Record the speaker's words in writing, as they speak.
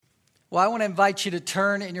Well, I want to invite you to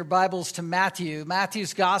turn in your Bibles to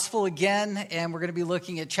Matthew's Gospel again, and we're going to be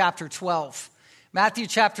looking at chapter 12. Matthew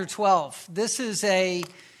chapter 12. This is a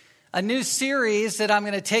new series that I'm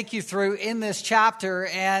going to take you through in this chapter,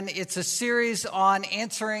 and it's a series on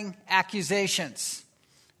answering accusations.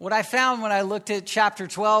 What I found when I looked at chapter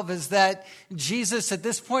 12 is that Jesus, at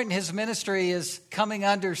this point in his ministry, is coming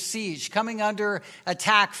under siege, coming under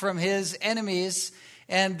attack from his enemies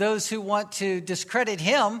and those who want to discredit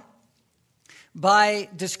him by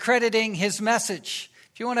discrediting his message.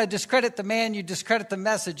 If you want to discredit the man, you discredit the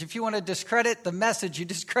message. If you want to discredit the message, you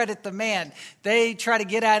discredit the man. They try to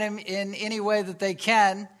get at him in any way that they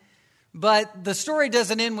can. But the story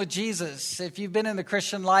doesn't end with Jesus. If you've been in the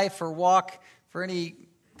Christian life or walk for any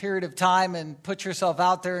period of time and put yourself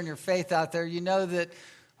out there and your faith out there, you know that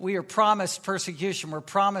we are promised persecution. We're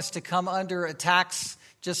promised to come under attacks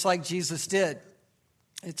just like Jesus did.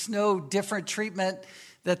 It's no different treatment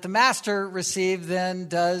that the master received than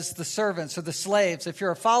does the servants or the slaves. If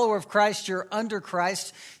you're a follower of Christ, you're under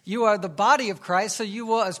Christ. You are the body of Christ, so you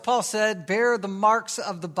will, as Paul said, bear the marks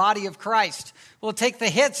of the body of Christ. We'll take the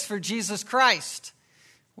hits for Jesus Christ.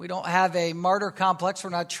 We don't have a martyr complex.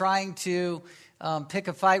 We're not trying to pick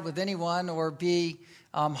a fight with anyone or be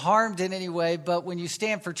harmed in any way, but when you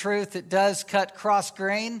stand for truth, it does cut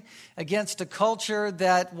cross-grain against a culture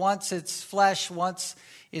that wants its flesh, wants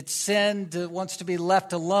its sin, wants to be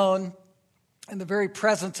left alone. In the very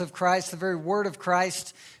presence of Christ, the very word of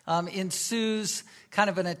Christ, ensues kind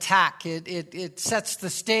of an attack. It sets the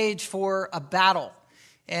stage for a battle.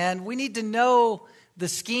 And we need to know the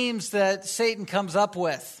schemes that Satan comes up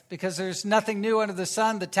with, because there's nothing new under the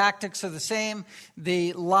sun. The tactics are the same.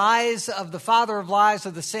 The lies of the father of lies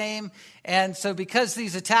are the same. And so because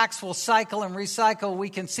these attacks will cycle and recycle, we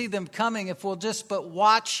can see them coming if we'll just but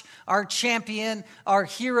watch our champion, our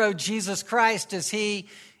hero, Jesus Christ, as he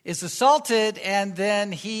is assaulted, and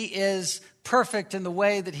then he is perfect in the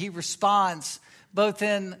way that he responds, both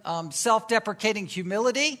in self-deprecating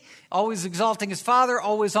humility, always exalting his Father,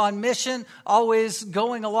 always on mission, always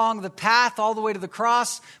going along the path all the way to the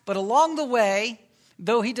cross. But along the way,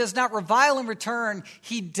 though he does not revile in return,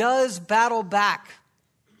 he does battle back.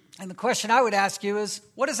 And the question I would ask you is,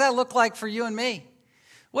 what does that look like for you and me?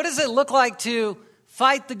 What does it look like to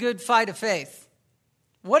fight the good fight of faith?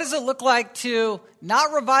 What does it look like to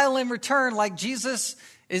not revile in return, like Jesus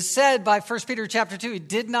is said by 1 Peter chapter 2? He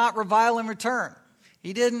did not revile in return.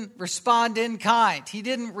 He didn't respond in kind. He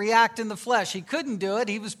didn't react in the flesh. He couldn't do it.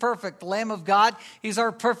 He was perfect, the Lamb of God. He's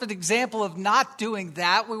our perfect example of not doing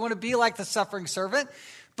that. We want to be like the suffering servant.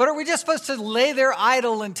 But are we just supposed to lay there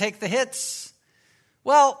idle and take the hits?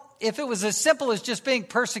 Well, if it was as simple as just being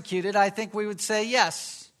persecuted, I think we would say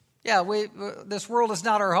yes. Yeah, this world is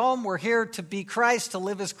not our home. We're here to be Christ, to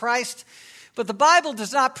live as Christ. But the Bible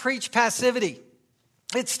does not preach passivity.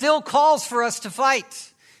 It still calls for us to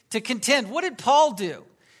fight, to contend. What did Paul do?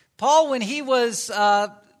 Paul, when he was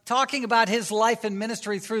talking about his life and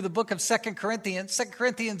ministry through the book of 2 Corinthians, 2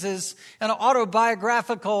 Corinthians is an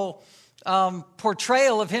autobiographical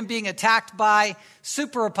portrayal of him being attacked by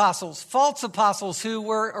super apostles, false apostles who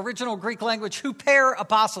were original Greek language, huper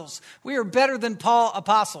apostles. We are better than Paul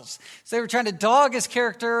apostles. So they were trying to dog his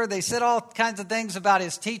character. They said all kinds of things about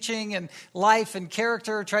his teaching and life and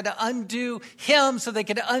character, tried to undo him so they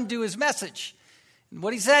could undo his message. And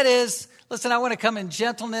what he said is, listen, I want to come in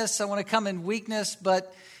gentleness. I want to come in weakness.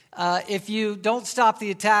 But if you don't stop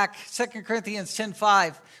the attack, 2 Corinthians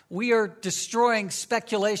 10:5, we are destroying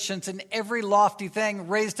speculations and every lofty thing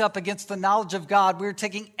raised up against the knowledge of God. We're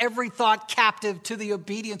taking every thought captive to the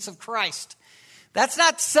obedience of Christ. That's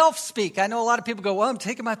not self-speak. I know a lot of people go, well, I'm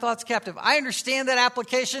taking my thoughts captive. I understand that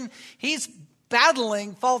application. He's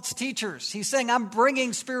battling false teachers. He's saying, I'm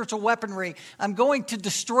bringing spiritual weaponry. I'm going to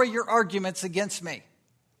destroy your arguments against me.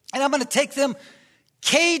 And I'm going to take them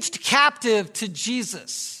caged captive to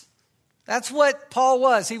Jesus. That's what Paul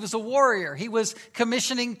was. He was a warrior. He was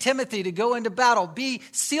commissioning Timothy to go into battle. Be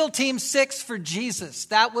SEAL Team 6 for Jesus.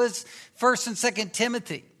 That was 1 and 2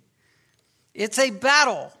 Timothy. It's a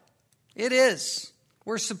battle. It is.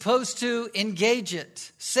 We're supposed to engage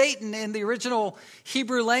it. Satan in the original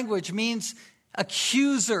Hebrew language means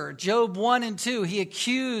accuser. Job 1 and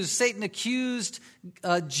 2, Satan accused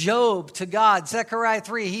Job to God. Zechariah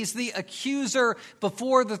 3, he's the accuser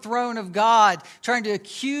before the throne of God, trying to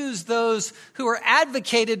accuse those who are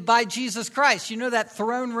advocated by Jesus Christ. You know that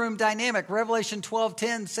throne room dynamic. Revelation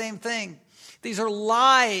 12:10, same thing. These are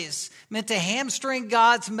lies meant to hamstring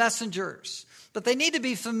God's messengers. But they need to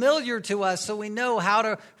be familiar to us so we know how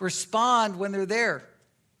to respond when they're there.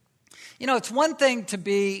 You know, it's one thing to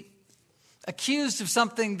be accused of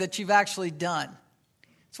something that you've actually done.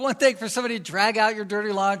 It's one thing for somebody to drag out your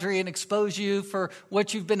dirty laundry and expose you for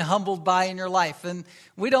what you've been humbled by in your life. And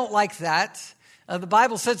we don't like that. The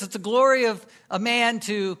Bible says it's the glory of a man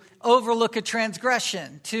to overlook a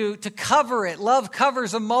transgression, to cover it. Love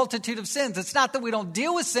covers a multitude of sins. It's not that we don't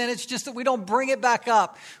deal with sin. It's just that we don't bring it back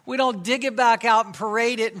up. We don't dig it back out and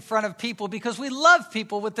parade it in front of people because we love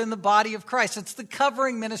people within the body of Christ. It's the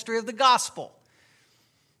covering ministry of the gospel.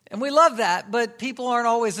 And we love that, but people aren't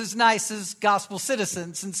always as nice as gospel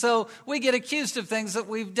citizens. And so we get accused of things that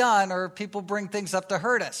we've done, or people bring things up to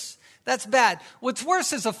hurt us. That's bad. What's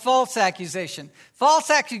worse is a false accusation. False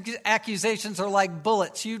accusations are like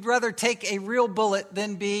bullets. You'd rather take a real bullet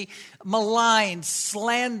than be maligned,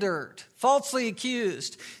 slandered, falsely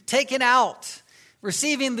accused, taken out,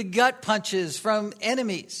 receiving the gut punches from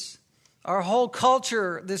enemies. Our whole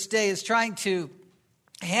culture this day is trying to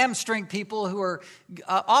hamstring people who are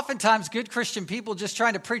oftentimes good Christian people just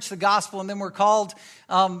trying to preach the gospel, and then we're called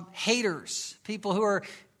haters, people who are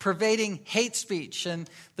pervading hate speech. And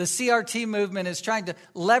the CRT movement is trying to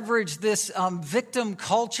leverage this victim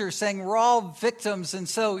culture, saying we're all victims, and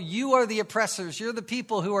so you are the oppressors. You're the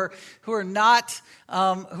people who are not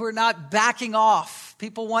backing off.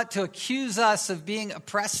 People want to accuse us of being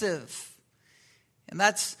oppressive. And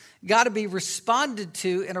that's got to be responded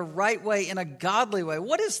to in a right way, in a godly way.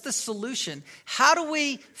 What is the solution? How do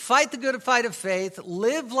we fight the good fight of faith,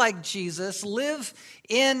 live like Jesus, live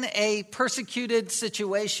in a persecuted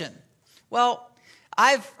situation? Well,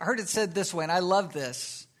 I've heard it said this way, and I love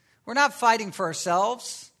this. We're not fighting for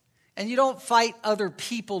ourselves, and you don't fight other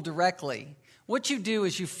people directly. What you do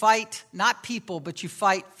is you fight not people, but you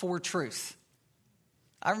fight for truth.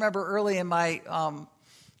 I remember early in my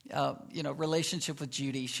relationship with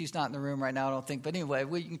Judy. She's not in the room right now, I don't think. But anyway,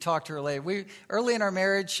 we can talk to her later. Early in our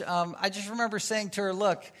marriage, I just remember saying to her,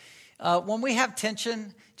 look, when we have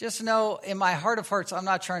tension, just know in my heart of hearts, I'm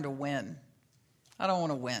not trying to win. I don't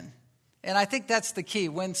want to win. And I think that's the key.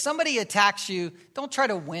 When somebody attacks you, don't try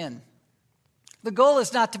to win. The goal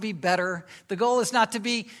is not to be better. The goal is not to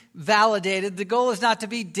be validated. The goal is not to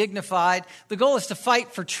be dignified. The goal is to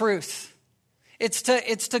fight for truth. It's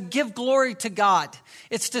to give glory to God.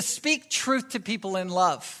 It's to speak truth to people in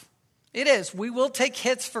love. It is. We will take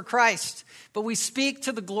hits for Christ, but we speak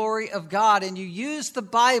to the glory of God. And you use the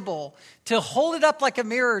Bible to hold it up like a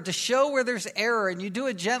mirror to show where there's error, and you do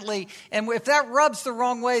it gently. And if that rubs the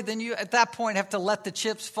wrong way, then you at that point have to let the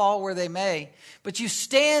chips fall where they may. But you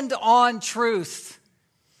stand on truth.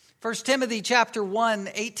 1 Timothy chapter 1,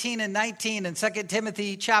 18 and 19, and 2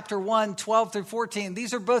 Timothy chapter 1, 12 through 14.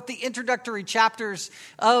 These are both the introductory chapters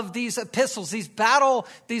of these epistles, these battle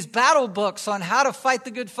books on how to fight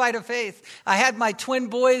the good fight of faith. I had my twin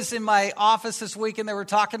boys in my office this week, and they were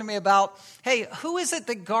talking to me about, hey, who is it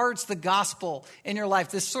that guards the gospel in your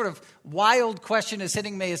life? This sort of wild question is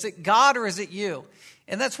hitting me. Is it God or is it you?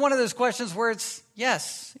 And that's one of those questions where it's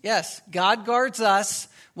yes. God guards us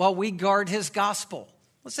while we guard his gospel.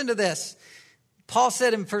 Listen to this. Paul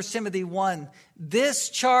said in 1 Timothy 1, this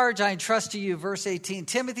charge I entrust to you, verse 18,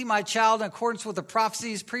 Timothy, my child, in accordance with the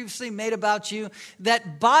prophecies previously made about you,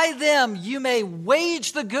 that by them you may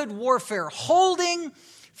wage the good warfare, holding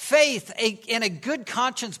faith and a good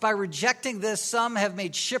conscience. By rejecting this, some have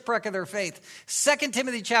made shipwreck of their faith. 2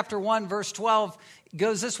 Timothy chapter 1, verse 12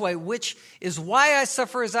 goes this way, which is why I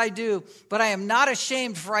suffer as I do, but I am not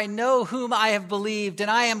ashamed, for I know whom I have believed, and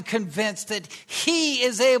I am convinced that he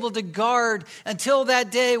is able to guard until that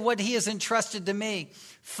day what he has entrusted to me.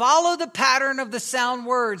 Follow the pattern of the sound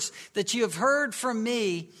words that you have heard from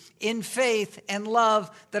me in faith and love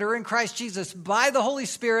that are in Christ Jesus. By the Holy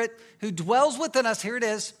Spirit who dwells within us, here it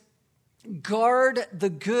is, guard the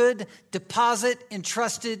good deposit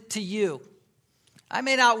entrusted to you. I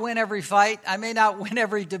may not win every fight. I may not win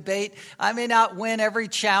every debate. I may not win every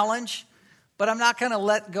challenge, but I'm not going to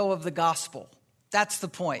let go of the gospel. That's the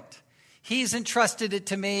point. He's entrusted it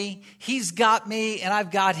to me. He's got me, and I've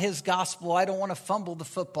got his gospel. I don't want to fumble the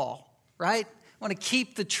football, right? I want to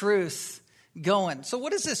keep the truth going. So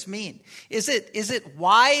what does this mean? Is it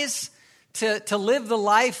wise to live the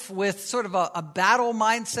life with sort of a battle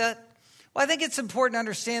mindset? Well, I think it's important to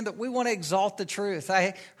understand that we want to exalt the truth.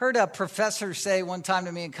 I heard a professor say one time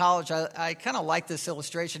to me in college, I kind of like this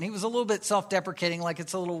illustration. He was a little bit self-deprecating, like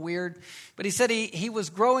it's a little weird. But he said he was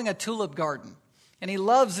growing a tulip garden. And he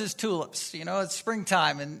loves his tulips. You know, it's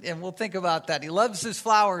springtime, and we'll think about that. He loves his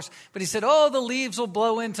flowers. But he said, the leaves will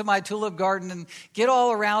blow into my tulip garden and get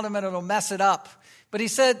all around him, and it'll mess it up. But he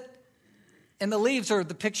said, And the leaves are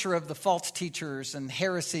the picture of the false teachers and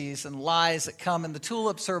heresies and lies that come. And the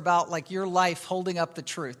tulips are about like your life holding up the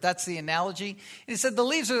truth. That's the analogy. And he said the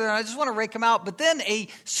leaves are there, and I just want to rake them out. But then a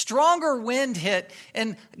stronger wind hit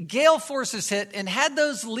and gale forces hit. And had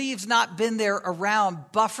those leaves not been there around,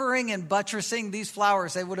 buffering and buttressing these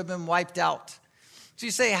flowers, they would have been wiped out. So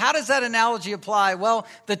you say, how does that analogy apply? Well,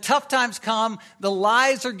 the tough times come, the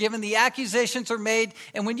lies are given, the accusations are made,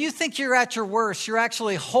 and when you think you're at your worst, you're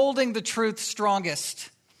actually holding the truth strongest.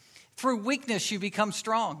 Through weakness, you become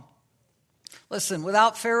strong. Listen,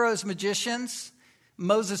 without Pharaoh's magicians,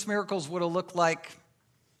 Moses' miracles would have looked like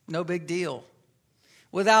no big deal.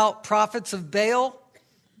 Without prophets of Baal,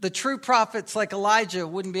 the true prophets like Elijah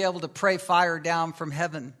wouldn't be able to pray fire down from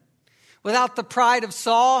heaven. Without the pride of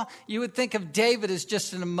Saul, you would think of David as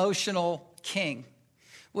just an emotional king.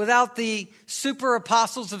 Without the super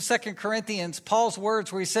apostles of 2 Corinthians, Paul's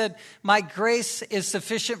words where he said, my grace is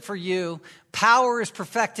sufficient for you, power is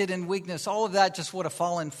perfected in weakness, all of that just would have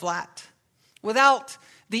fallen flat. Without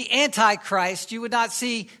the Antichrist, you would not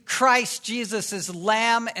see Christ Jesus as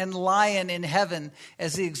lamb and lion in heaven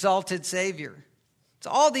as the exalted Savior. It's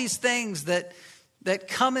all these things that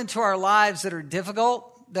come into our lives that are difficult,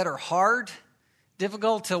 that are hard,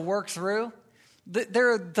 difficult to work through.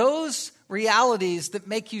 There are those realities that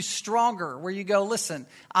make you stronger, where you go, listen,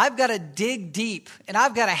 I've got to dig deep and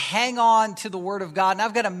I've got to hang on to the Word of God and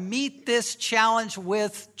I've got to meet this challenge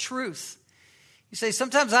with truth. You say,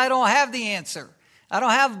 sometimes I don't have the answer. I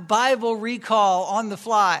don't have Bible recall on the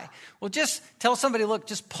fly. Well, just tell somebody, look,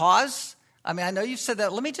 just pause. I mean, I know you've said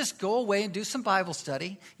that. Let me just go away and do some Bible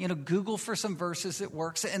study, Google for some verses that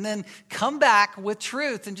works, and then come back with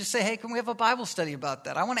truth and just say, hey, can we have a Bible study about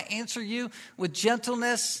that? I want to answer you with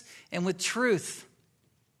gentleness and with truth.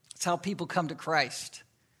 That's how people come to Christ.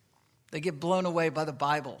 They get blown away by the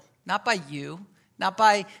Bible, not by you, not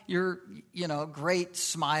by your, great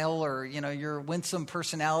smile or, your winsome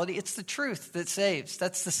personality. It's the truth that saves.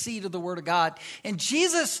 That's the seed of the Word of God. And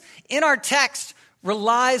Jesus, in our text,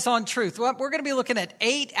 relies on truth. We're going to be looking at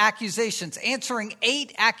 8 accusations, answering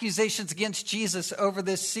 8 accusations against Jesus over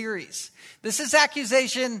this series. This is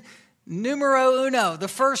accusation numero uno, the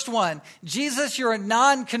first one. Jesus, you're a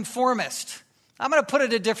nonconformist. I'm going to put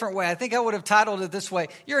it a different way. I think I would have titled it this way.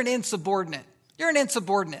 You're an insubordinate. You're an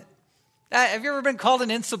insubordinate. Have you ever been called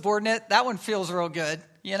an insubordinate? That one feels real good,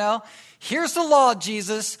 Here's the law,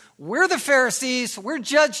 Jesus. We're the Pharisees. We're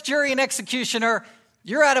judge, jury, and executioner.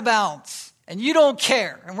 You're out of bounds. And you don't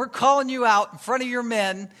care. And we're calling you out in front of your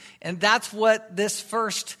men. And that's what this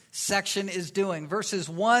first section is doing. Verses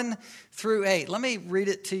 1 through 8. Let me read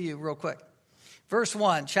it to you real quick. Verse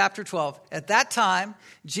 1, chapter 12. At that time,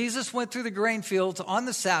 Jesus went through the grain fields on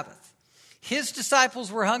the Sabbath. His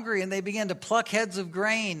disciples were hungry, and they began to pluck heads of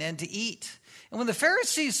grain and to eat. And when the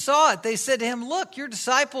Pharisees saw it, they said to him, look, your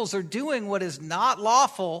disciples are doing what is not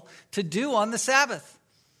lawful to do on the Sabbath.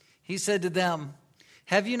 He said to them,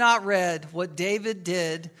 have you not read what David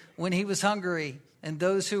did when he was hungry and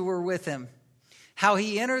those who were with him? How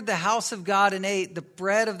he entered the house of God and ate the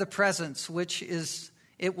bread of the presence,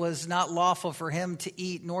 it was not lawful for him to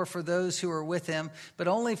eat, nor for those who were with him, but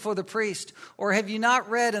only for the priest. Or have you not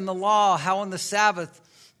read in the law how on the Sabbath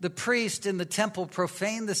the priest in the temple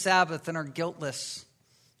profane the Sabbath and are guiltless?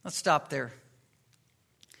 Let's stop there.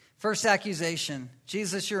 First accusation,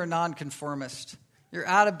 Jesus, you're a nonconformist. You're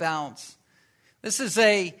out of bounds. This is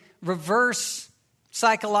a reverse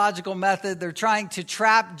psychological method. They're trying to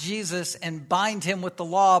trap Jesus and bind him with the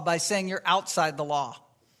law by saying you're outside the law.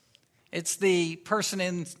 It's the person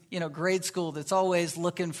in, grade school that's always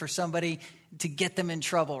looking for somebody to get them in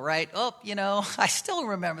trouble, right? Oh, I still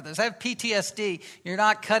remember this. I have PTSD. You're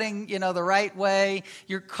not cutting, the right way.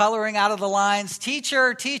 You're coloring out of the lines.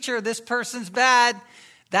 Teacher, this person's bad.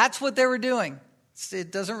 That's what they were doing.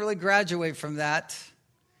 It doesn't really graduate from that.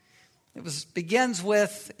 It begins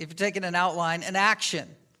with, if you're taking an outline, an action.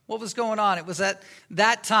 What was going on? It was at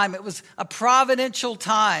that time. It was a providential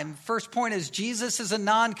time. First point is Jesus is a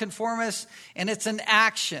nonconformist, and it's an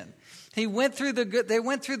action. They went through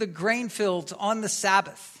the grain fields on the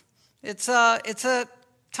Sabbath. It's a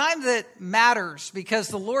time that matters because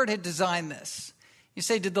the Lord had designed this. You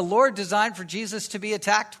say, did the Lord design for Jesus to be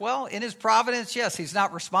attacked? Well, in his providence, yes. He's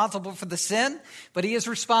not responsible for the sin, but he is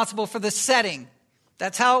responsible for the setting.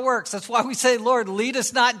 That's how it works. That's why we say, Lord, lead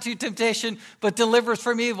us not into temptation, but deliver us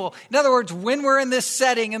from evil. In other words, when we're in this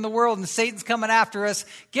setting in the world and Satan's coming after us,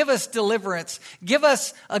 give us deliverance. Give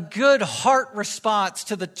us a good heart response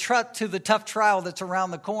to the tough trial that's around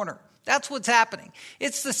the corner. That's what's happening.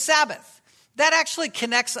 It's the Sabbath. That actually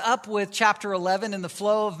connects up with chapter 11 in the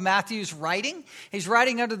flow of Matthew's writing. He's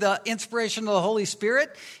writing under the inspiration of the Holy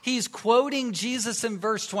Spirit. He's quoting Jesus in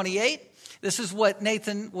verse 28. This is what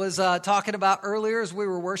Nathan was talking about earlier as we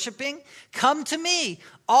were worshiping. Come to me,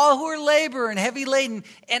 all who are labor and heavy laden,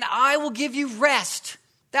 and I will give you rest.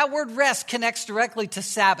 That word rest connects directly to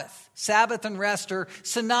Sabbath. Sabbath and rest are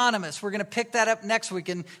synonymous. We're going to pick that up next week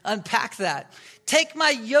and unpack that. Take my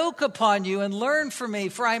yoke upon you and learn from me,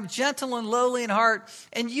 for I am gentle and lowly in heart,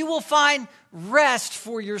 and you will find rest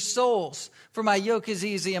for your souls. For my yoke is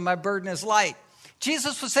easy and my burden is light.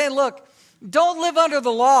 Jesus was saying, look, don't live under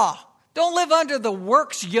the law. Don't live under the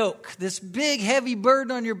works yoke, this big, heavy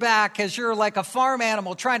burden on your back as you're like a farm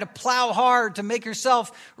animal trying to plow hard to make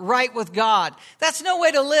yourself right with God. That's no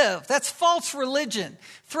way to live. That's false religion.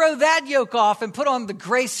 Throw that yoke off and put on the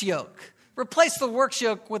grace yoke. Replace the works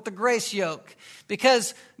yoke with the grace yoke,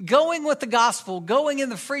 because going with the gospel, going in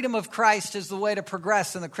the freedom of Christ is the way to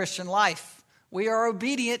progress in the Christian life. We are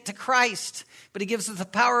obedient to Christ, but he gives us the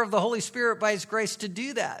power of the Holy Spirit by his grace to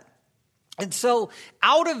do that. And so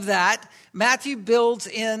out of that, Matthew builds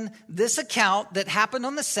in this account that happened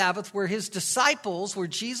on the Sabbath where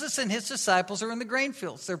Jesus and his disciples are in the grain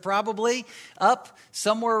fields. They're probably up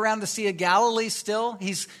somewhere around the Sea of Galilee still.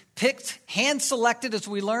 He's picked, hand-selected, as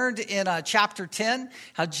we learned in chapter 10,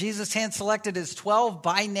 how Jesus hand-selected his 12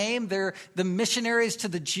 by name. They're the missionaries to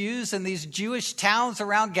the Jews in these Jewish towns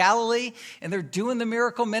around Galilee, and they're doing the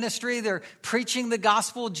miracle ministry. They're preaching the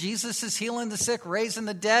gospel. Jesus is healing the sick, raising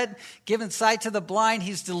the dead, giving sight to the blind.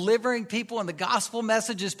 He's delivering people, and the gospel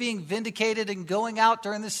message is being vindicated and going out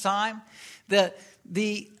during this time. The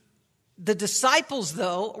disciples,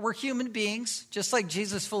 though, were human beings, just like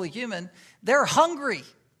Jesus, fully human. They're hungry.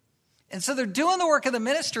 And so they're doing the work of the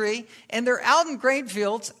ministry, and they're out in grain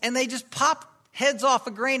fields, and they just pop heads off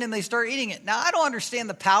a grain and they start eating it. Now, I don't understand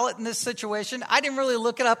the palate in this situation. I didn't really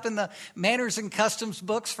look it up in the manners and customs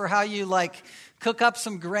books for how you cook up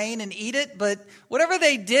some grain and eat it. But whatever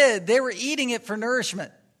they did, they were eating it for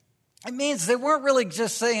nourishment. It means they weren't really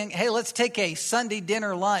just saying, hey, let's take a Sunday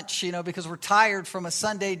dinner lunch, because we're tired from a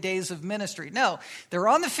Sunday days of ministry. No, they're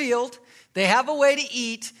on the field. They have a way to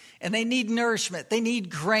eat, and they need nourishment. They need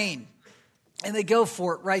grain. And they go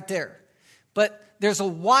for it right there. But there's a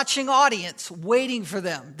watching audience waiting for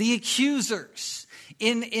them, the accusers.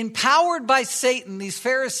 Empowered by Satan, these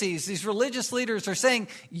Pharisees, these religious leaders are saying,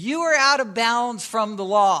 you are out of bounds from the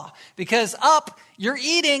law because you're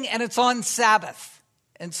eating and it's on Sabbath.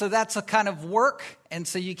 And so that's a kind of work, and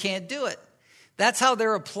so you can't do it. That's how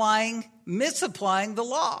they're misapplying the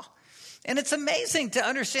law. And it's amazing to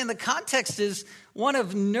understand the context is one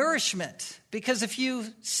of nourishment, because if you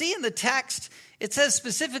see in the text, it says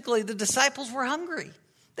specifically the disciples were hungry.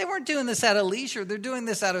 They weren't doing this out of leisure. They're doing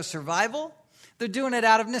this out of survival. They're doing it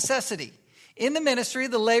out of necessity. In the ministry,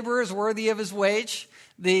 the laborer is worthy of his wage.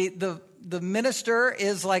 The minister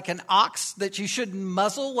is like an ox that you shouldn't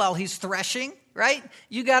muzzle while he's threshing, right?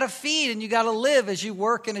 You got to feed and you got to live as you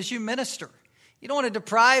work and as you minister. You don't want to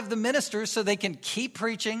deprive the ministers so they can keep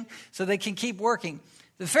preaching, so they can keep working.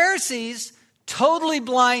 The Pharisees, totally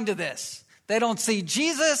blind to this. They don't see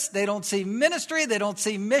Jesus, they don't see ministry, they don't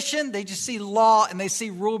see mission, they just see law and they see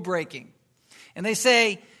rule breaking. And they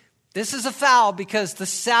say, this is a foul because the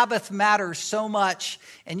Sabbath matters so much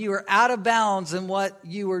and you are out of bounds in what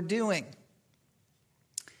you are doing.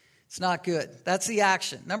 It's not good. That's the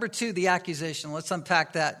action. Number 2, the accusation. Let's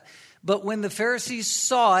unpack that. But when the Pharisees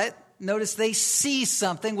saw it, notice they see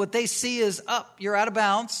something. What they see is, you're out of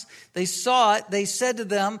bounds. They saw it. They said to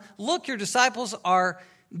them, look, your disciples are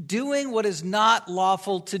doing what is not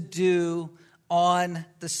lawful to do on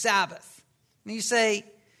the Sabbath. And you say,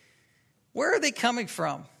 where are they coming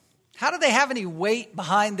from? How do they have any weight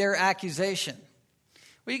behind their accusation?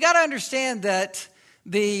 Well, you got to understand that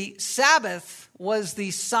the Sabbath was the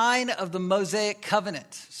sign of the Mosaic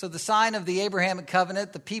covenant. So the sign of the Abrahamic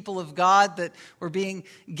covenant, the people of God that were being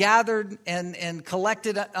gathered and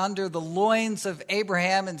collected under the loins of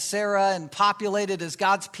Abraham and Sarah and populated as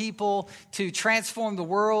God's people to transform the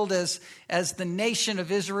world as the nation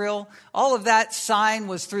of Israel. All of that sign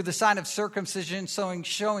was through the sign of circumcision,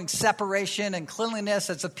 showing separation and cleanliness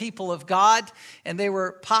as a people of God. And they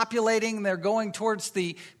were populating, they're going towards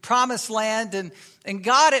the promised land. And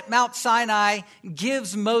God at Mount Sinai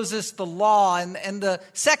gives Moses the law. And the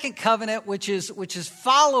second covenant, which is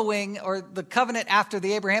following, or the covenant after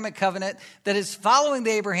the Abrahamic covenant, that is following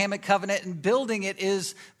the Abrahamic covenant and building it,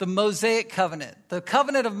 is the Mosaic covenant, the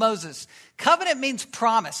covenant of Moses. Covenant means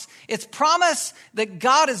promise. It's promise that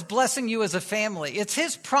God is blessing you as a family. It's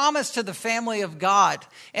his promise to the family of God.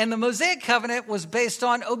 And the Mosaic covenant was based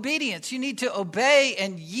on obedience. You need to obey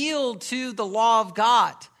and yield to the law of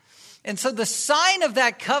God. And so the sign of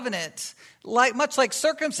that covenant, much like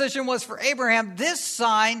circumcision was for Abraham, this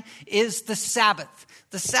sign is the Sabbath.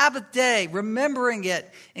 The Sabbath day, remembering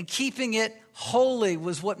it and keeping it holy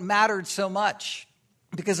was what mattered so much,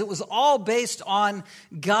 because it was all based on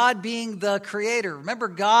God being the creator. Remember,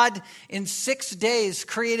 God in 6 days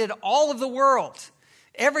created all of the world,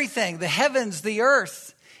 everything, the heavens, the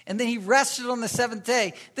earth. And then he rested on the seventh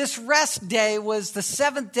day. This rest day was the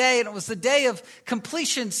seventh day, and it was the day of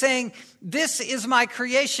completion, saying, this is my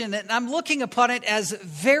creation, and I'm looking upon it as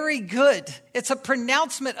very good. It's a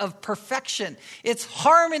pronouncement of perfection. It's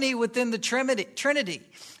harmony within the Trinity.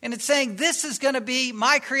 And it's saying, this is going to be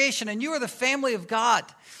my creation, and you are the family of God.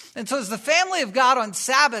 And so as the family of God on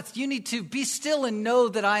Sabbath, you need to be still and know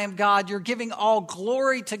that I am God. You're giving all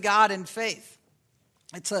glory to God in faith.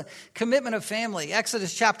 It's a commitment of family.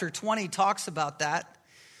 Exodus chapter 20 talks about that.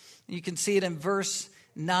 You can see it in verse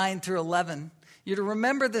 9 through 11. You're to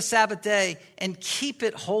remember the Sabbath day and keep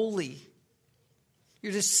it holy.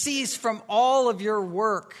 You're to cease from all of your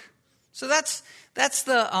work. So that's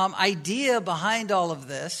the idea behind all of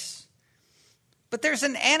this. But there's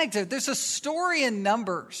an anecdote. There's a story in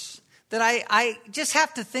Numbers that I just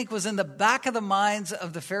have to think was in the back of the minds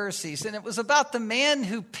of the Pharisees. And it was about the man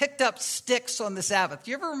who picked up sticks on the Sabbath.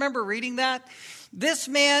 Do you ever remember reading that? This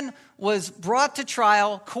man was brought to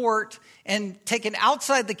trial, court, and taken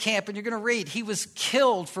outside the camp. And you're going to read, he was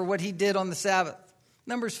killed for what he did on the Sabbath.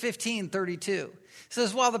 Numbers 15:32. It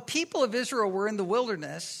says, while the people of Israel were in the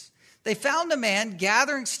wilderness, they found a man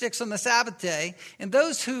gathering sticks on the Sabbath day. And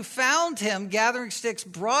those who found him gathering sticks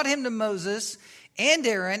brought him to Moses and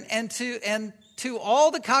Aaron and to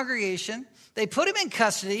all the congregation. They put him in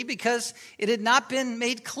custody because it had not been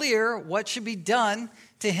made clear what should be done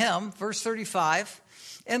to him. Verse 35.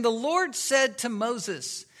 And the Lord said to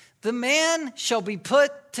Moses, the man shall be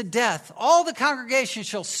put to death. All the congregation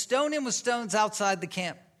shall stone him with stones outside the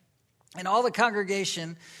camp. And all the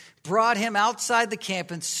congregation brought him outside the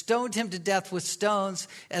camp and stoned him to death with stones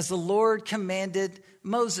as the Lord commanded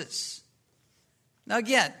Moses. Now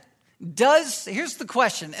again, here's the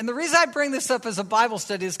question, and the reason I bring this up as a Bible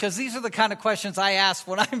study is because these are the kind of questions I ask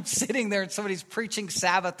when I'm sitting there and somebody's preaching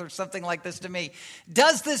Sabbath or something like this to me.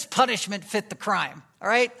 Does this punishment fit the crime? All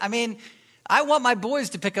right? I mean, I want my boys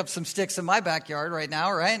to pick up some sticks in my backyard right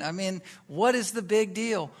now, right? I mean, what is the big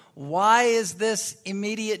deal? Why is this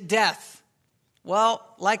immediate death? Well,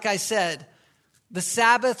 like I said, the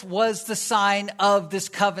Sabbath was the sign of this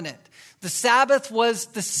covenant. The Sabbath was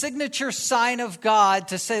the signature sign of God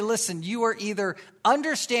to say, listen, you are either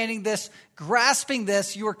understanding this, grasping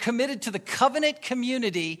this, you are committed to the covenant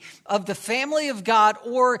community of the family of God,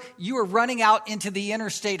 or you are running out into the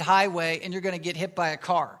interstate highway and you're going to get hit by a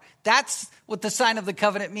car. That's what the sign of the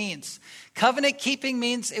covenant means. Covenant keeping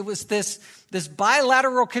means it was this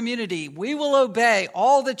bilateral community. We will obey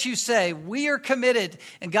all that you say. We are committed.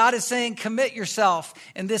 And God is saying, commit yourself.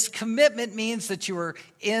 And this commitment means that you are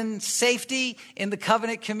in safety in the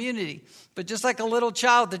covenant community. But just like a little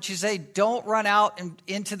child that you say, don't run out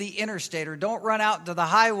into the interstate or don't run out into the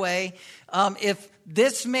highway. If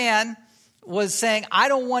this man was saying, I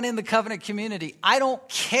don't want in the covenant community. I don't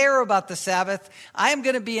care about the Sabbath. I am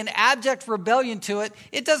going to be in abject rebellion to it.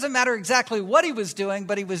 It doesn't matter exactly what he was doing,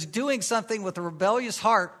 but he was doing something with a rebellious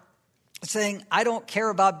heart, saying, I don't care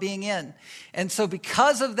about being in. And so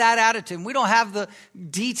because of that attitude, we don't have the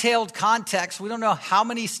detailed context. We don't know how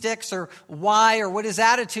many sticks or why or what his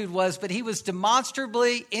attitude was, but he was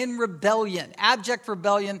demonstrably in rebellion, abject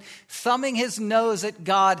rebellion, thumbing his nose at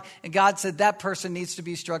God. And God said, that person needs to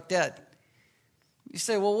be struck dead. You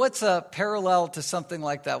say, well, what's a parallel to something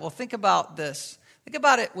like that? Well, think about this. Think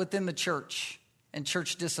about it within the church and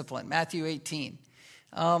church discipline. Matthew 18.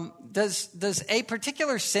 Does a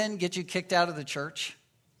particular sin get you kicked out of the church?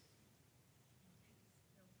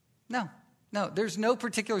 No. There's no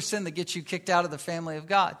particular sin that gets you kicked out of the family of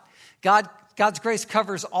God. God's grace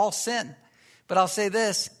covers all sin. But I'll say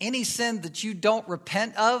this, any sin that you don't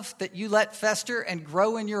repent of, that you let fester and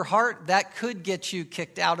grow in your heart, that could get you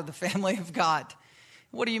kicked out of the family of God.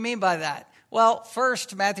 What do you mean by that? Well,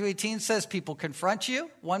 first, Matthew 18 says people confront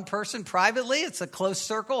you, one person privately. It's a close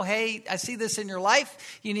circle. Hey, I see this in your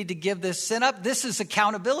life. You need to give this sin up. This is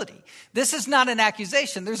accountability. This is not an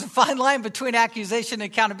accusation. There's a fine line between accusation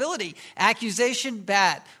and accountability. Accusation,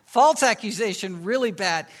 bad. False accusation, really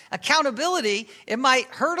bad. Accountability, it might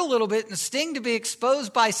hurt a little bit and sting to be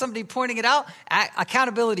exposed by somebody pointing it out.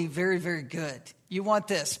 Accountability, very, very good. You want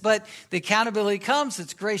this. But the accountability comes.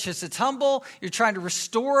 It's gracious. It's humble. You're trying to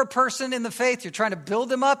restore a person in the faith. You're trying to build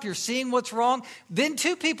them up. You're seeing what's wrong. Then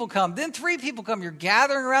 2 people come. Then 3 people come. You're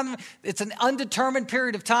gathering around them. It's an undetermined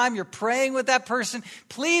period of time. You're praying with that person.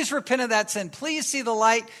 Please repent of that sin. Please see the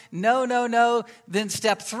light. No, no, no. Then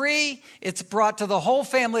step 3, it's brought to the whole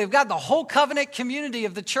family of God. The whole covenant community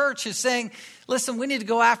of the church is saying, listen, we need to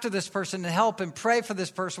go after this person and help and pray for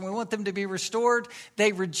this person. We want them to be restored.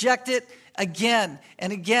 They reject it again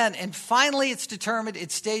and again. And finally, it's determined,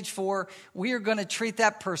 it's stage 4. We are going to treat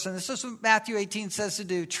that person. This is what Matthew 18 says to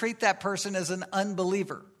do. Treat that person as an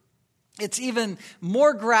unbeliever. It's even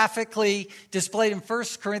more graphically displayed in 1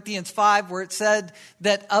 Corinthians 5, where it said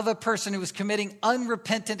that of a person who was committing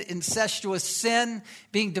unrepentant incestuous sin,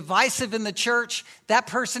 being divisive in the church, that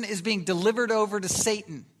person is being delivered over to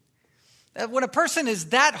Satan. When a person is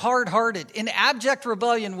that hard-hearted, in abject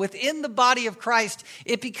rebellion within the body of Christ,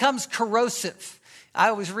 it becomes corrosive.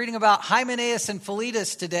 I was reading about Hymenaeus and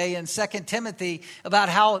Philetus today in 2 Timothy about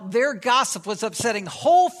how their gossip was upsetting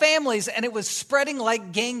whole families and it was spreading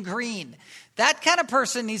like gangrene. That kind of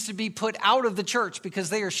person needs to be put out of the church because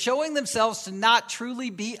they are showing themselves to not truly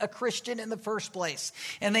be a Christian in the first place.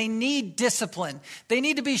 And they need discipline. They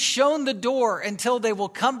need to be shown the door until they will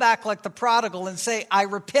come back like the prodigal and say, I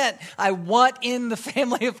repent. I want in the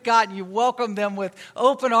family of God. And you welcome them with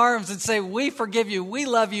open arms and say, we forgive you. We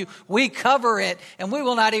love you. We cover it. And we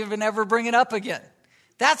will not even ever bring it up again.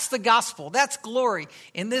 That's the gospel. That's glory.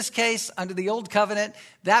 In this case, under the old covenant,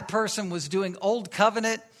 that person was doing old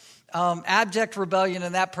covenant abject rebellion,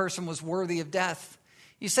 and that person was worthy of death.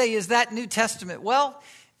 You say, is that New Testament? Well,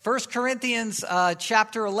 1 Corinthians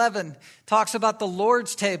chapter 11 talks about the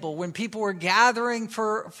Lord's table when people were gathering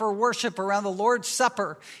for worship around the Lord's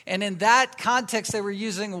Supper. And in that context, they were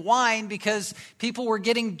using wine because people were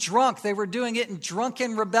getting drunk. They were doing it in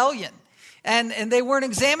drunken rebellion. And they weren't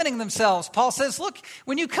examining themselves. Paul says, look,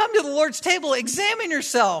 when you come to the Lord's table, examine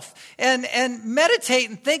yourself and meditate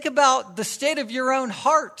and think about the state of your own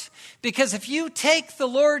heart. Because if you take the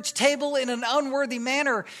Lord's table in an unworthy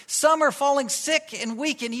manner, some are falling sick and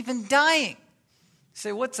weak and even dying. You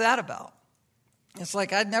say, what's that about? It's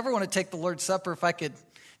like, I'd never want to take the Lord's Supper if I could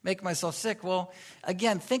make myself sick. Well,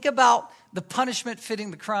 again, think about the punishment fitting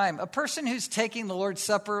the crime. A person who's taking the Lord's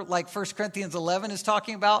Supper, like 1 Corinthians 11 is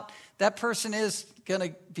talking about, that person is going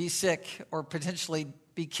to be sick or potentially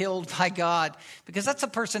be killed by God because that's a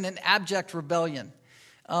person in abject rebellion.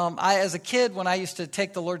 As a kid, when I used to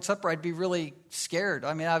take the Lord's Supper, I'd be really scared.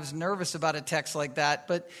 I mean, I was nervous about a text like that,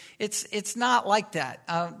 but it's not like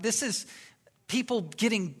that. This is people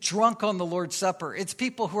getting drunk on the Lord's Supper. It's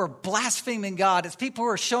people who are blaspheming God. It's people who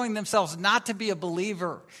are showing themselves not to be a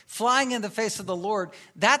believer, flying in the face of the Lord.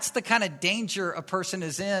 That's the kind of danger a person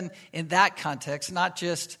is in that context, not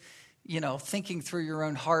just, thinking through your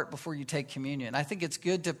own heart before you take communion. I think it's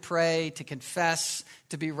good to pray, to confess,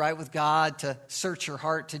 to be right with God, to search your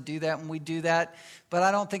heart, to do that when we do that. But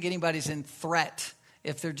I don't think anybody's in threat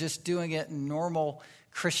if they're just doing it in normal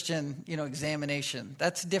Christian, examination.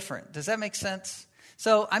 That's different. Does that make sense?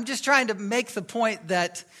 So I'm just trying to make the point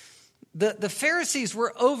that the Pharisees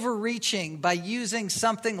were overreaching by using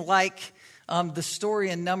something like the story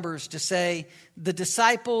in Numbers to say the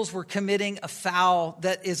disciples were committing a foul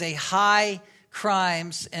that is a high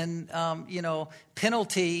crimes and,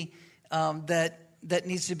 penalty that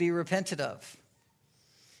needs to be repented of.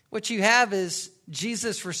 What you have is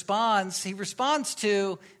Jesus responds. He responds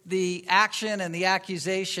to the action and the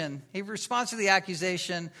accusation. He responds to the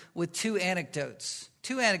accusation with 2 anecdotes.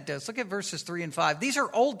 2 anecdotes. Look at verses 3 and 5. These are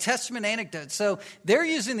Old Testament anecdotes. So they're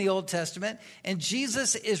using the Old Testament, and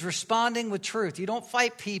Jesus is responding with truth. You don't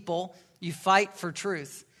fight people, you fight for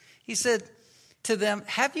truth. He said to them,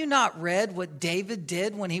 have you not read what David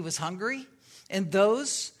did when he was hungry? And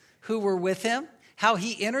those who were with him, how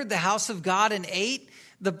he entered the house of God and ate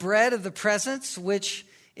the bread of the presence, which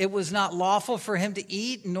it was not lawful for him to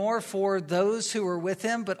eat, nor for those who were with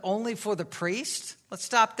him, but only for the priest? Let's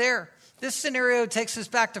stop there. This scenario takes us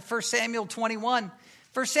back to 1 Samuel 21.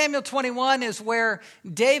 1 Samuel 21 is where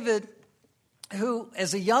David, who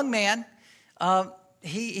as a young man,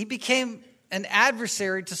 he became an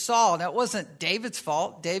adversary to Saul. Now, it wasn't David's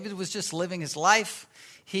fault. David was just living his life.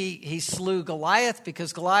 He slew Goliath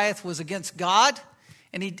because Goliath was against God.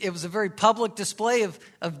 And it was a very public display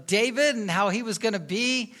of David and how he was going to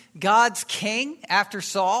be God's king after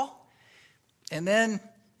Saul. And then,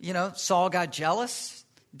 Saul got jealous.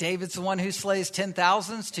 David's the one who slays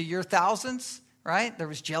 10,000s to your thousands, right? There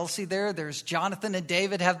was jealousy there. There's Jonathan and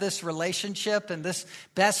David have this relationship and this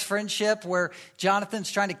best friendship where Jonathan's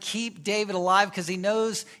trying to keep David alive because he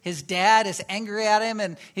knows his dad is angry at him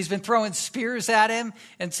and he's been throwing spears at him.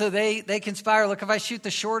 And so they conspire. Look, if I shoot the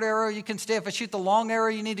short arrow, you can stay. If I shoot the long arrow,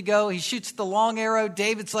 you need to go. He shoots the long arrow.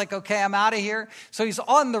 David's like, okay, I'm out of here. So he's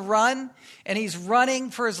on the run and he's running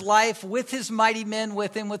for his life with his mighty men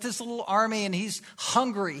with him, with his little army, and he's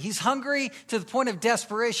hungry. He's hungry to the point of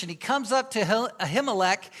desperation. He comes up to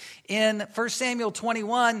Ahimelech in 1 Samuel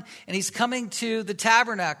 21, and he's coming to the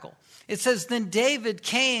tabernacle. It says, then David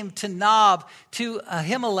came to Nob, to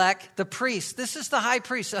Ahimelech, the priest. This is the high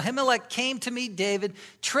priest. Ahimelech came to meet David,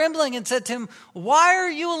 trembling, and said to him, why are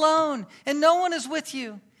you alone, and no one is with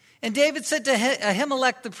you? And David said to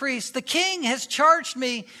Ahimelech the priest, the king has charged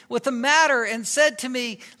me with the matter and said to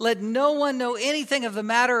me, let no one know anything of the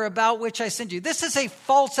matter about which I send you. This is a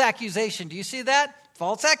false accusation. Do you see that?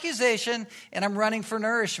 False accusation, and I'm running for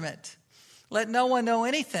nourishment. Let no one know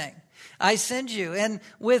anything. I send you, and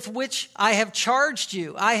with which I have charged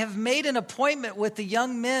you. I have made an appointment with the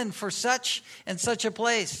young men for such and such a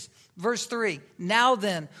place. Verse 3, now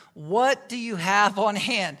then, what do you have on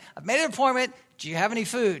hand? I've made an appointment. Do you have any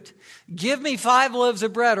food? Give me 5 loaves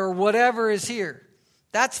of bread or whatever is here.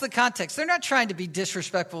 That's the context. They're not trying to be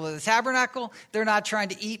disrespectful to the tabernacle. They're not trying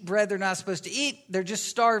to eat bread they're not supposed to eat. They're just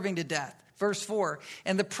starving to death. Verse 4,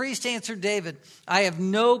 and the priest answered David, I have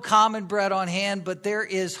no common bread on hand, but there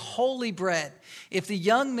is holy bread, if the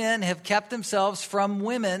young men have kept themselves from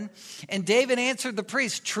women. And David answered the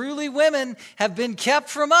priest, truly women have been kept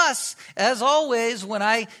from us. As always, when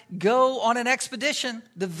I go on an expedition,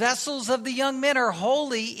 the vessels of the young men are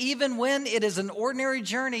holy, even when it is an ordinary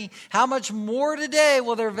journey. How much more today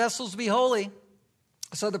will their vessels be holy?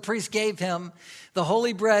 So the priest gave him the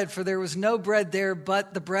holy bread, for there was no bread there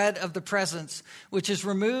but the bread of the presence, which is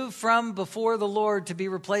removed from before the Lord to be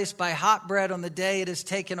replaced by hot bread on the day it is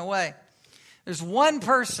taken away. There's one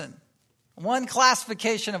person, one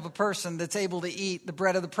classification of a person that's able to eat the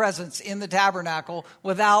bread of the presence in the tabernacle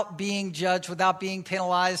without being judged, without being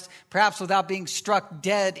penalized, perhaps without being struck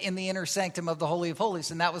dead in the inner sanctum of the Holy of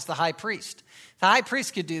Holies, and that was the high priest. The high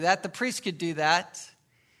priest could do that. The priest could do that.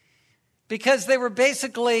 Because they were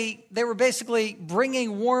basically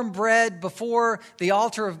bringing warm bread before the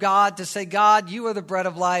altar of God to say, God, you are the bread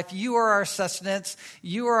of life. You are our sustenance.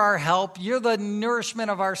 You are our help. You're the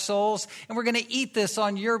nourishment of our souls. And we're going to eat this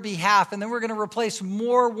on your behalf. And then we're going to replace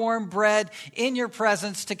more warm bread in your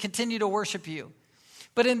presence to continue to worship you.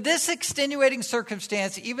 But in this extenuating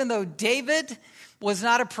circumstance, even though David was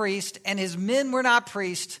not a priest and his men were not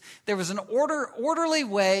priests, there was an orderly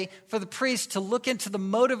way for the priests to look into the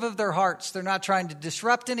motive of their hearts. They're not trying to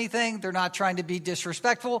disrupt anything. They're not trying to be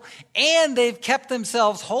disrespectful. And they've kept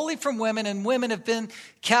themselves holy from women, and women have been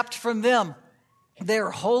kept from them.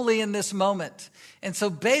 They're holy in this moment. And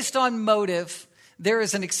so based on motive, there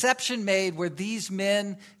is an exception made where these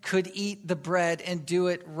men could eat the bread and do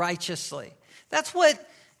it righteously. That's what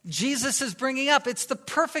Jesus is bringing up. It's the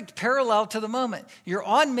perfect parallel to the moment. You're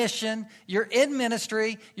on mission, you're in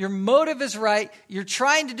ministry, your motive is right, you're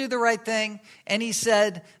trying to do the right thing. And he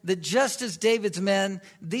said that just as David's men,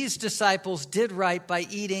 these disciples did right by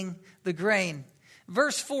eating the grain.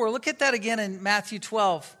 Verse 4, look at that again in Matthew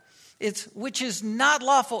 12. It's which is not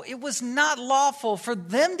lawful. It was not lawful for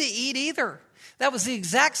them to eat either. That was the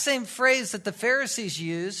exact same phrase that the Pharisees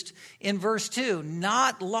used in verse 2,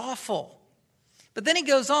 not lawful. But then he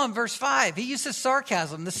goes on, verse 5, he uses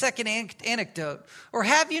sarcasm, the second anecdote. Or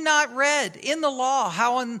have you not read in the law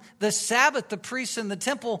how on the Sabbath the priests in the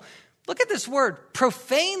temple, look at this word,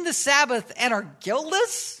 profane the Sabbath and are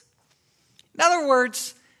guiltless? In other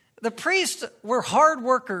words, the priests were hard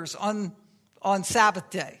workers on Sabbath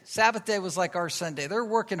day. Sabbath day was like our Sunday. They're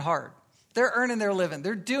working hard. They're earning their living.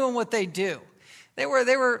 They're doing what they do. They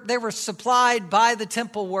were supplied by the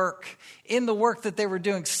temple work in the work that they were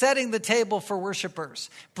doing, setting the table for worshipers,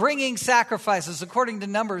 bringing sacrifices. According to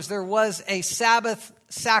Numbers, there was a Sabbath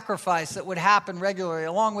sacrifice that would happen regularly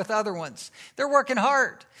along with other ones. They're working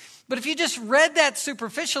hard. But if you just read that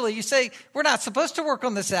superficially, you say, we're not supposed to work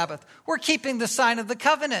on the Sabbath. We're keeping the sign of the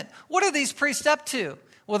covenant. What are these priests up to?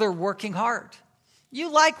 Well, they're working hard.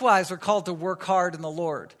 You likewise are called to work hard in the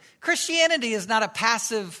Lord. Christianity is not a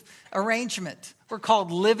passive arrangement. We're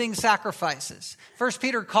called living sacrifices. 1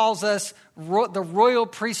 Peter calls us the royal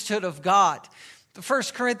priesthood of God. The 1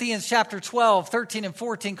 Corinthians chapter 12, 13 and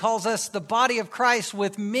 14 calls us the body of Christ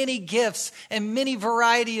with many gifts and many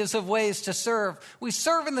varieties of ways to serve. We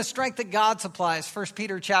serve in the strength that God supplies, 1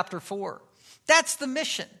 Peter chapter 4. That's the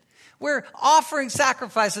mission. We're offering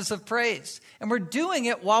sacrifices of praise, and we're doing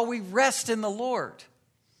it while we rest in the Lord.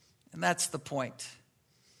 And that's the point.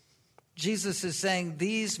 Jesus is saying,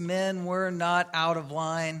 these men were not out of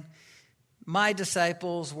line. My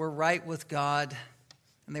disciples were right with God,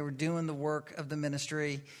 and they were doing the work of the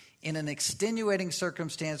ministry in an extenuating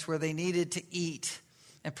circumstance where they needed to eat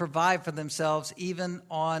and provide for themselves even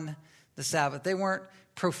on the Sabbath. They weren't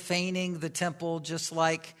profaning the temple just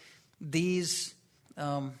like these,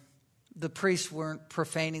 the priests weren't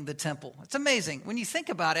profaning the temple. It's amazing. When you think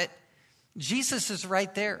about it, Jesus is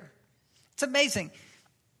right there. It's amazing.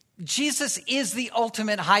 Jesus is the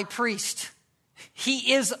ultimate high priest.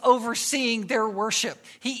 He is overseeing their worship.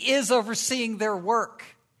 He is overseeing their work.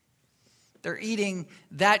 They're eating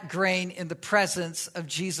that grain in the presence of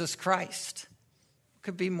Jesus Christ.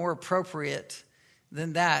 Could be more appropriate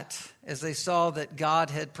than that, as they saw that God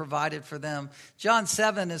had provided for them. John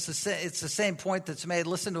 7 it's the same point that's made.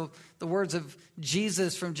 Listen to the words of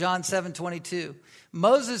Jesus from John 7:22.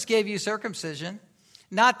 Moses gave you circumcision,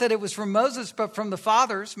 not that it was from Moses, but from the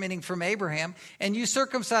fathers, meaning from Abraham. And you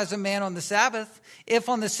circumcise a man on the Sabbath. If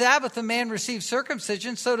on the Sabbath a man receives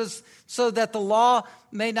circumcision, so that the law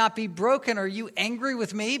may not be broken. Are you angry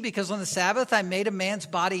with me because on the Sabbath I made a man's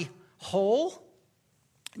body whole?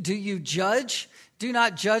 Do you judge? Do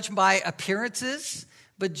not judge by appearances,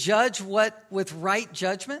 but judge what with right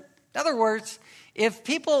judgment. In other words, if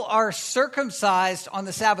people are circumcised on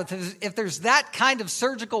the Sabbath, if there's that kind of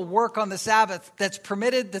surgical work on the Sabbath that's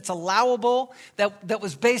permitted, that's allowable, that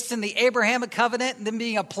was based in the Abrahamic covenant and then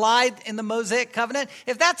being applied in the Mosaic covenant,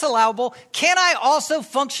 if that's allowable, can I also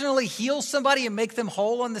functionally heal somebody and make them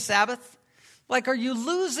whole on the Sabbath? Like, are you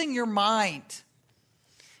losing your mind?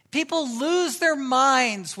 People lose their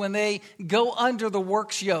minds when they go under the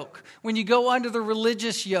works yoke, when you go under the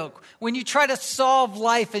religious yoke, when you try to solve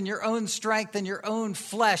life in your own strength and your own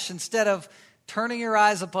flesh instead of turning your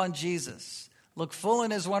eyes upon Jesus. Look full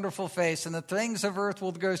in his wonderful face, and the things of earth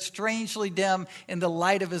will grow strangely dim in the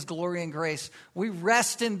light of his glory and grace. We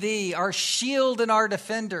rest in thee, our shield and our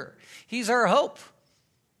defender. He's our hope.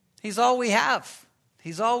 He's all we have.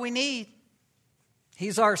 He's all we need.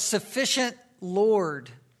 He's our sufficient Lord.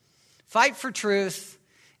 Fight for truth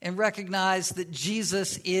and recognize that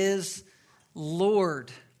Jesus is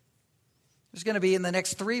Lord. There's going to be in the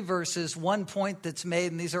next 3 verses one point that's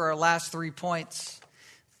made, and these are our last 3 points.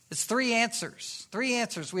 It's 3 answers. 3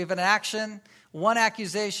 answers. We have an action, 1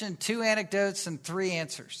 accusation, 2 anecdotes, and 3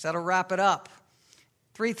 answers. That'll wrap it up.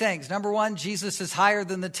 3 things. Number 1, Jesus is higher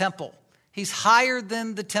than the temple. He's higher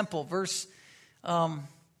than the temple. Verse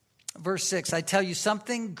 6, I tell you,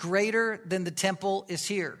 something greater than the temple is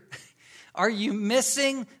here. Are you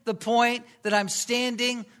missing the point that I'm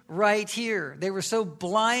standing right here? They were so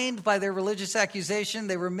blind by their religious accusation,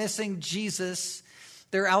 they were missing Jesus.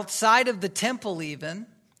 They're outside of the temple even,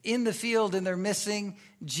 in the field, and they're missing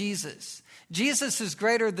Jesus. Jesus is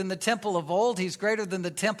greater than the temple of old. He's greater than the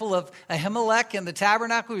temple of Ahimelech and the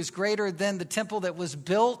tabernacle. He's greater than the temple that was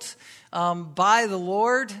built by the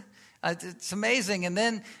Lord. It's amazing. And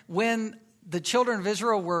then when the children of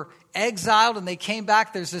Israel were exiled and they came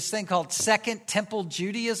back, there's this thing called Second Temple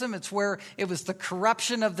Judaism. It's where it was the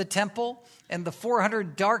corruption of the temple, and the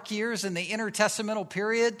 400 dark years in the intertestamental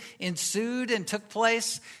period ensued and took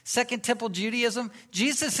place. Second Temple Judaism.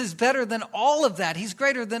 Jesus is better than all of that. He's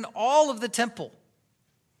greater than all of the temple.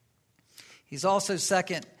 He's also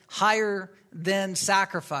second, higher than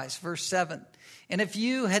sacrifice. Verse 7. And if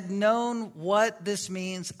you had known what this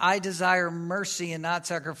means, I desire mercy and not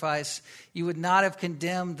sacrifice, you would not have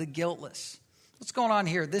condemned the guiltless. What's going on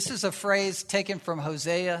here? This is a phrase taken from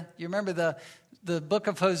Hosea. You remember the book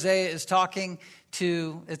of Hosea is talking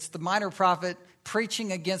to, it's the minor prophet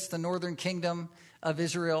preaching against the northern kingdom of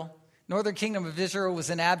Israel. Northern kingdom of Israel was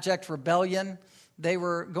in abject rebellion. They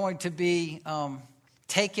were going to be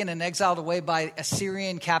taken and exiled away by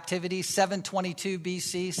Assyrian captivity, 722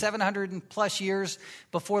 BC, 700 plus years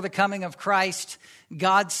before the coming of Christ.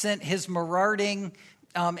 God sent his marauding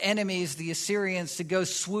enemies, the Assyrians, to go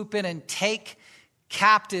swoop in and take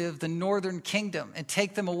captive the northern kingdom and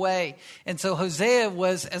take them away. And so Hosea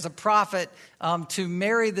was, as a prophet, to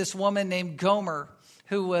marry this woman named Gomer,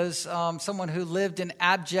 who was someone who lived in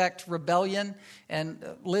abject rebellion and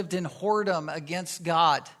lived in whoredom against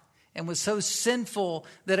God, and was so sinful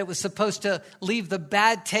that it was supposed to leave the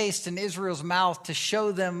bad taste in Israel's mouth to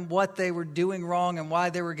show them what they were doing wrong and why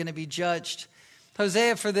they were going to be judged.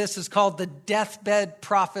 Hosea for this is called the deathbed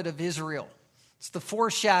prophet of Israel. It's the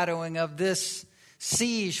foreshadowing of this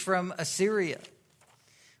siege from Assyria.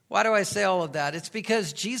 Why do I say all of that? It's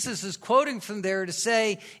because Jesus is quoting from there to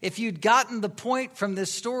say, if you'd gotten the point from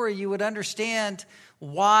this story, you would understand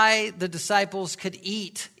why the disciples could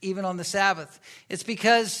eat even on the Sabbath. It's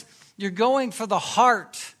because you're going for the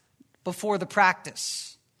heart before the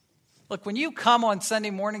practice. Look, when you come on Sunday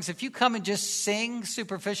mornings, if you come and just sing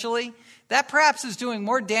superficially, that perhaps is doing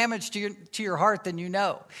more damage to your heart than you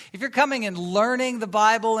know. If you're coming and learning the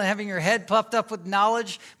Bible and having your head puffed up with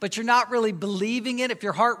knowledge, but you're not really believing it, if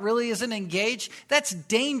your heart really isn't engaged, that's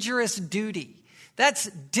dangerous duty. That's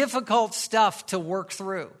difficult stuff to work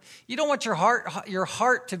through. You don't want your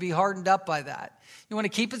heart to be hardened up by that. You want to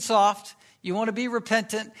keep it soft. You want to be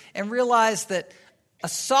repentant and realize that a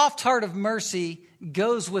soft heart of mercy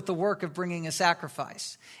goes with the work of bringing a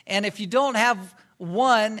sacrifice. And if you don't have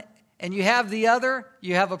one and you have the other,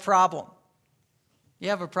 you have a problem. You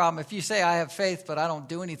have a problem. If you say, I have faith, but I don't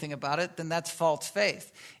do anything about it, then that's false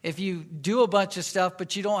faith. If you do a bunch of stuff,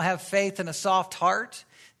 but you don't have faith and a soft heart,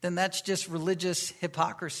 then that's just religious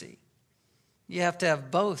hypocrisy. You have to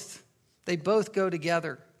have both. They both go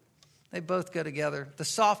together. They both go together. The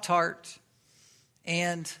soft heart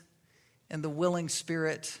and the willing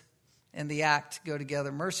spirit and the act go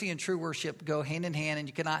together. Mercy and true worship go hand in hand, and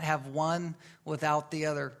you cannot have one without the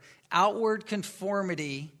other. Outward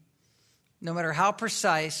conformity, no matter how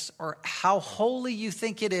precise or how holy you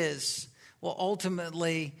think it is, will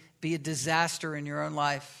ultimately be a disaster in your own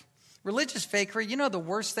life. Religious fakery, you know the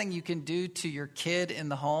worst thing you can do to your kid in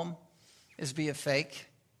the home is be a fake.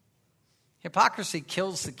 Hypocrisy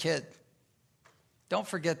kills the kid. Don't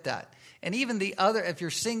forget that. And even the other, if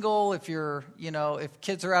you're single, if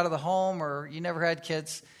kids are out of the home or you never had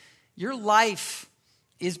kids, your life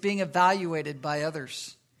is being evaluated by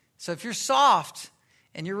others. So if you're soft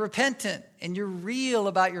and you're repentant and you're real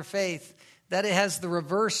about your faith, that it has the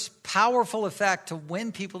reverse powerful effect to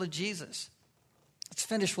win people to Jesus. Let's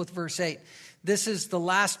finish with verse 8. This is the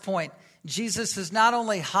last point. Jesus is not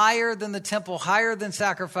only higher than the temple, higher than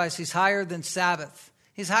sacrifice, he's higher than Sabbath.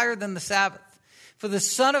 He's higher than the Sabbath. For the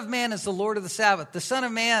Son of Man is the Lord of the Sabbath. The Son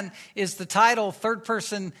of Man is the title, third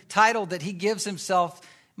person title that he gives himself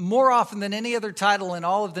more often than any other title in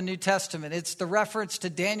all of the New Testament. It's the reference to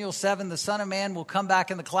Daniel 7, the Son of Man will come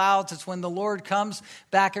back in the clouds. It's when the Lord comes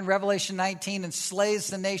back in Revelation 19 and slays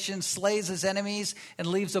the nation, slays his enemies, and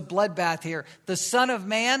leaves a bloodbath here. The Son of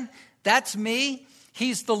Man, that's me.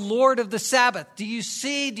 He's the Lord of the Sabbath. Do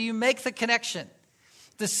you make the connection?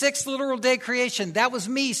 The sixth literal day creation, that was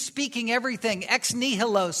me speaking everything, ex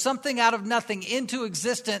nihilo, something out of nothing, into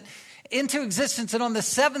existence. And on the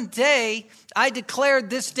seventh day, I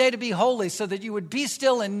declared this day to be holy so that you would be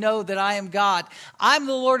still and know that I am God. I'm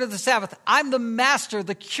the Lord of the Sabbath. I'm the master,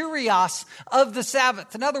 the kurios of the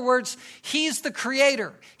Sabbath. In other words, he's the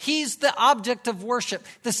creator. He's the object of worship.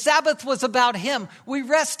 The Sabbath was about him. We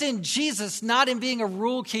rest in Jesus, not in being a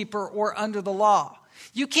rule keeper or under the law.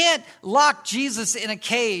 You can't lock Jesus in a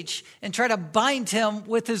cage and try to bind him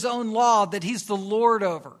with his own law that he's the Lord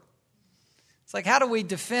over. It's like, how do we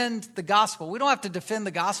defend the gospel? We don't have to defend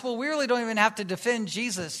the gospel. We really don't even have to defend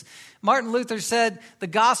Jesus. Martin Luther said the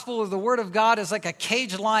gospel or the word of God is like a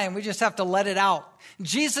caged lion. We just have to let it out.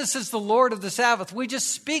 Jesus is the Lord of the Sabbath. We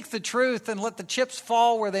just speak the truth and let the chips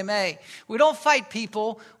fall where they may. We don't fight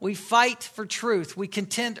people. We fight for truth. We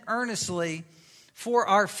contend earnestly for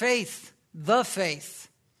our faith, the faith.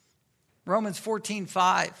 Romans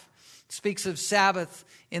 14:5 speaks of Sabbath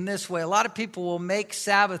in this way. A lot of people will make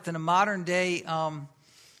Sabbath in a modern day,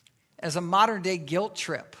 as a modern day guilt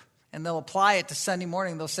trip. And they'll apply it to Sunday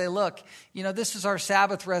morning. They'll say, look, this is our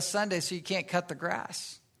Sabbath rest Sunday, so you can't cut the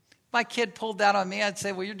grass. If my kid pulled that on me, I'd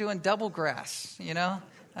say, well, you're doing double grass,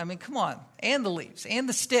 I mean, come on. And the leaves and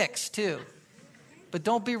the sticks too. But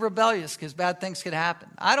don't be rebellious because bad things could happen.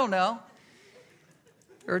 I don't know.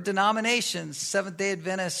 There are denominations, Seventh-day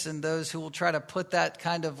Adventists, and those who will try to put that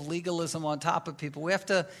kind of legalism on top of people. We have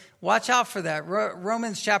to watch out for that.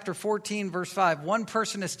 Romans chapter 14, verse 5. One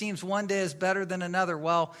person esteems one day as better than another,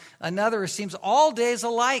 while another esteems all days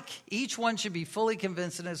alike. Each one should be fully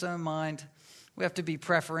convinced in his own mind. We have to be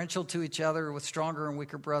preferential to each other with stronger and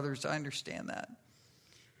weaker brothers. I understand that.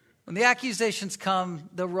 When the accusations come,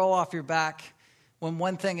 they'll roll off your back when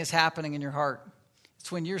one thing is happening in your heart.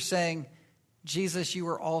 It's when you're saying, Jesus, you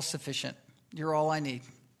are all sufficient. You're all I need.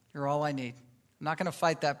 You're all I need. I'm not going to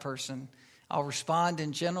fight that person. I'll respond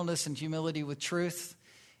in gentleness and humility with truth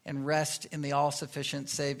and rest in the all-sufficient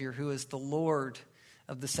Savior who is the Lord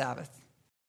of the Sabbath.